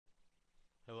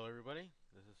everybody,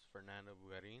 this is Fernando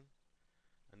Bugarin.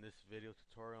 In this video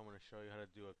tutorial I'm going to show you how to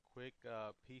do a quick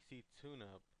PC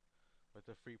tune-up with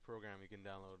a free program you can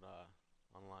download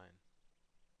online.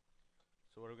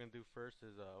 So what we're going to do first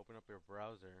is open up your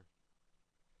browser,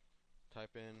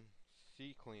 type in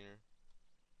ccleaner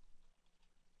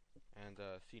and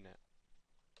CNET.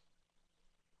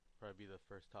 Probably be the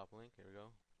first top link. Here we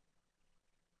go.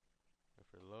 Wait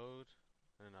for load,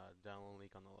 and download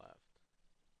link on the left.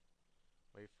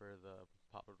 Wait for the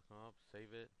pop-up to come up,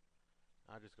 save it.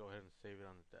 I'll just go ahead and save it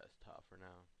on the desktop for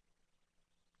now.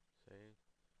 Save.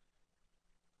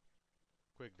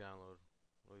 Quick download,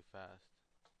 really fast.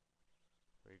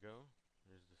 There you go.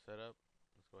 Here's the setup.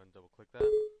 Let's go ahead and double click that.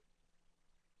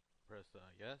 Press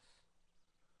yes.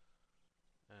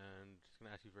 And it's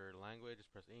going to ask you for language.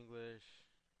 Just press English.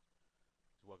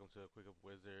 Welcome to a QuickUp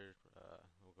Wizard.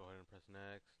 We'll go ahead and press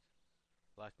next.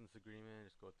 License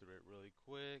agreement. Just go through it really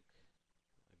quick.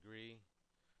 Agree.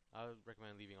 I would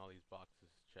recommend leaving all these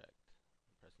boxes checked.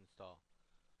 Press install.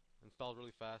 Installed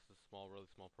really fast. It's a really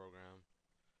small program.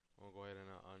 We'll go ahead and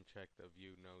uncheck the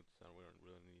view notes. We don't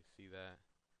really need to see that.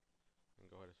 And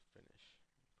go ahead and finish.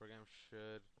 Program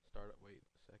should start up. Wait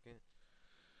a second.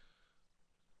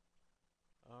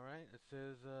 Alright, it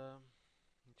says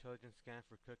intelligent scan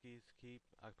for cookies. Keep.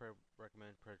 I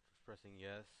recommend pressing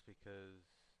yes because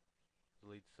it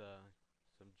deletes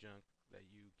some junk that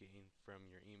you gain from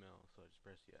your email. So just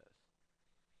press yes.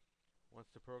 Once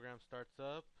the program starts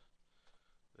up,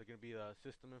 there's going to be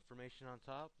system information on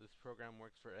top. This program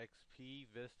works for XP,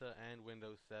 Vista, and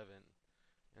Windows 7.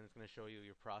 And it's going to show you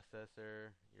your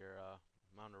processor, your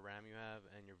amount of RAM you have,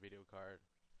 and your video card.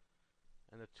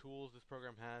 And the tools this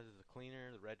program has is the cleaner,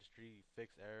 the registry,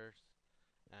 fix errors,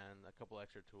 and a couple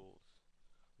extra tools.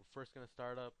 We're first going to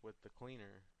start up with the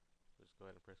cleaner. So just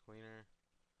go ahead and press cleaner.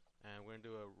 And we're going to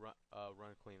do a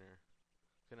run cleaner.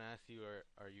 It's going to ask you,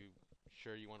 are you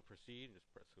sure you want to proceed? Just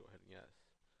press go ahead and yes.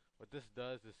 What this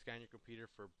does is scan your computer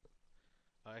for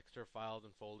extra files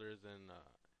and folders and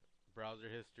browser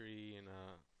history and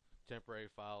temporary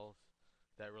files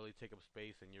that really take up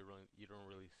space and you don't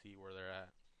really see where they're at.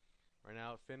 Right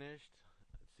now it finished.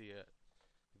 Let's see it.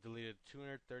 Deleted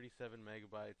 237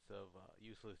 megabytes of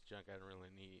useless junk I don't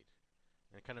really need.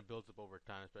 And it kind of builds up over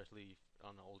time, especially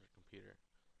on an older computer.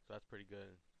 So that's pretty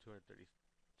good. 237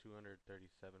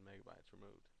 megabytes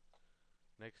removed.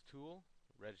 Next tool,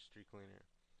 registry cleaner.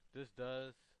 This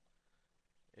does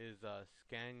is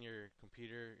scan your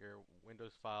computer, your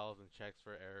Windows files, and checks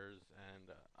for errors and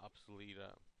obsolete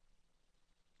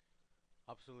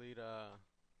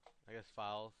I guess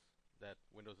files that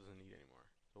Windows doesn't need anymore.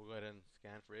 So we'll go ahead and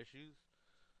scan for issues.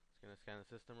 It's gonna scan the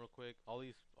system real quick. All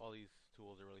these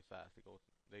tools are really fast. They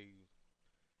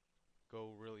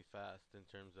go really fast in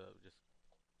terms of just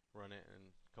run it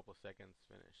in a couple of seconds,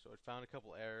 finish. So it found a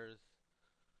couple errors.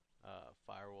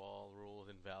 Firewall rules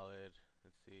invalid.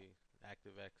 Let's see,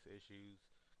 ActiveX issues.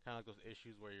 Kind of like those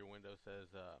issues where your Windows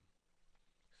says,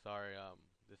 sorry,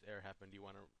 this error happened. Do you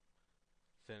want to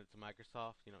send it to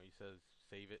Microsoft? You know, it says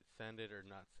save it, send it, or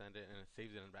not send it, and it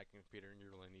saves it on the back of your computer, and you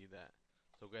really need that.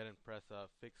 So go ahead and press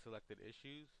fix selected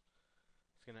issues.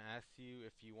 It's gonna ask you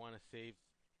if you want to save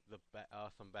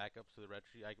some backups to the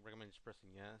registry. I recommend just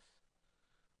pressing yes.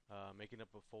 Making up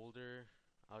a folder.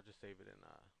 I'll just save it in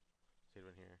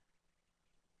here.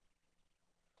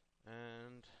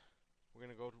 And we're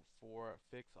going to go for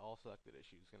fix all selected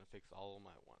issues. It's going to fix all of them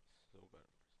at once. So we'll go ahead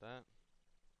and press that.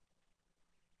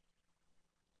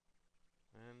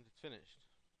 And it's finished.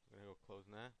 I'm going to go close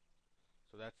that.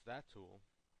 So that's that tool.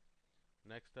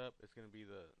 Next up is going to be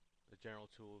the general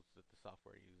tools that the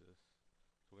software uses.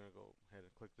 So we're going to go ahead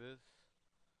and click this.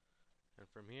 And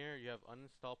from here you have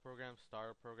uninstall programs,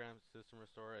 startup programs, system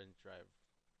restore, and drive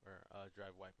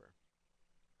wiper.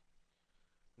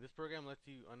 This program lets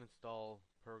you uninstall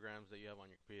programs that you have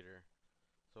on your computer.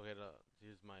 So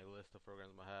here's my list of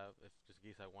programs I have. If just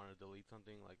in case I want to delete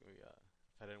something, like maybe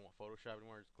if I didn't want Photoshop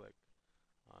anymore, just click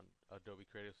on Adobe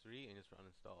Creative 3 and just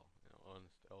uninstall.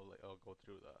 I'll go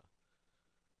through the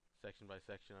section by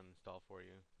section uninstall for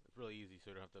you. It's really easy,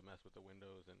 so you don't have to mess with the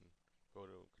windows and go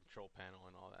to control panel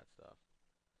and all that stuff.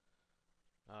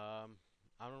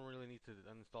 I don't really need to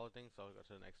uninstall things, so I'll go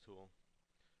to the next tool.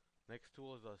 Next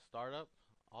tool is a startup.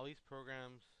 All these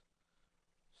programs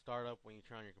start up when you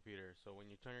turn on your computer. So when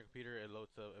you turn your computer, it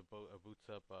loads up, it boots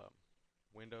up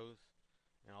Windows,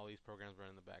 and all these programs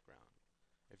run in the background.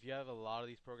 If you have a lot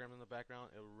of these programs in the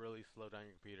background, it will really slow down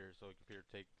your computer. So your computer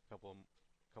take a couple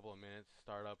of minutes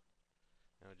start up,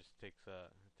 and it just takes a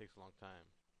long time.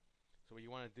 So what you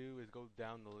want to do is go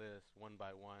down the list one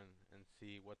by one and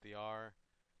see what they are,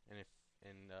 and if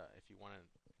you want to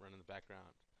run in the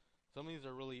background. Some of these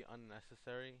are really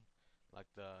unnecessary,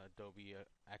 like the Adobe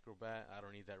Acrobat. I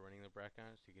don't need that running in the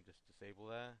background, so you can just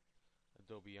disable that.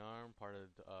 Adobe ARM, part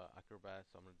of Acrobat,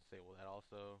 so I'm going to disable that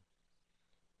also.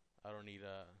 I don't need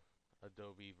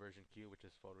Adobe Version Q, which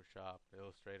is Photoshop,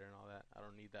 Illustrator, and all that. I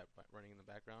don't need that running in the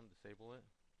background. Disable it.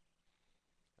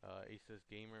 Asus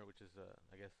Gamer, which is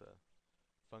I guess a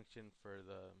function for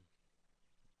the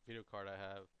video card I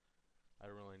have.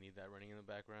 I don't really need that running in the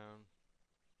background.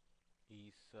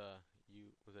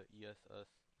 Was it ESS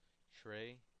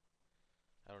Tray?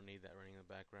 I don't need that running in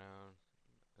the background.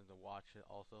 And the watch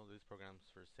also, these programs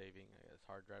for saving, I guess,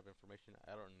 hard drive information.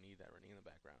 I don't need that running in the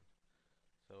background.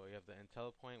 So you have the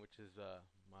IntelliPoint, which is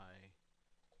my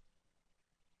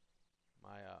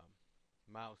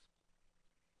mouse.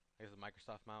 I guess a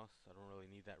Microsoft mouse. I don't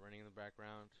really need that running in the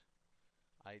background.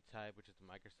 iType, which is the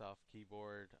Microsoft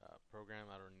keyboard program.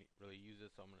 I don't really use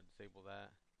it, so I'm going to disable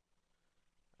that.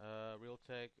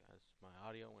 Realtek, that's my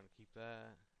audio. I'm going to keep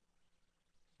that.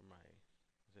 For my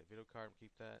video card,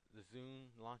 keep that. The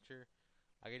Zoom launcher,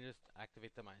 I can just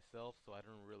activate that myself, so I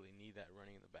don't really need that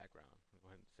running in the background. I'll go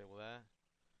ahead and disable that.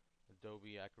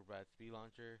 Adobe Acrobat Speed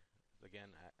Launcher,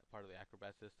 again, part of the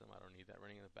Acrobat system. I don't need that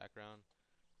running in the background.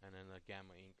 And then the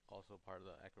Gamma Ink, also part of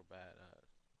the Acrobat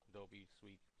Adobe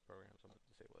Suite program, so I'm going to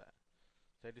disable that.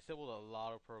 So I disabled a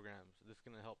lot of programs. This is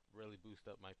going to help really boost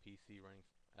up my PC running,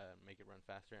 make it run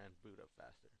faster and boot up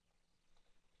faster.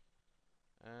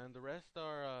 And the rest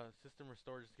are system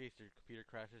restores in case your computer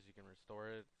crashes. You can restore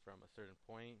it from a certain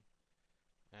point.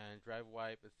 And drive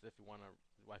wipe is if you want to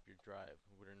wipe your drive.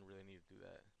 We wouldn't really need to do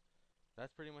that.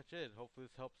 That's pretty much it. Hopefully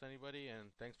this helps anybody,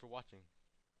 and thanks for watching.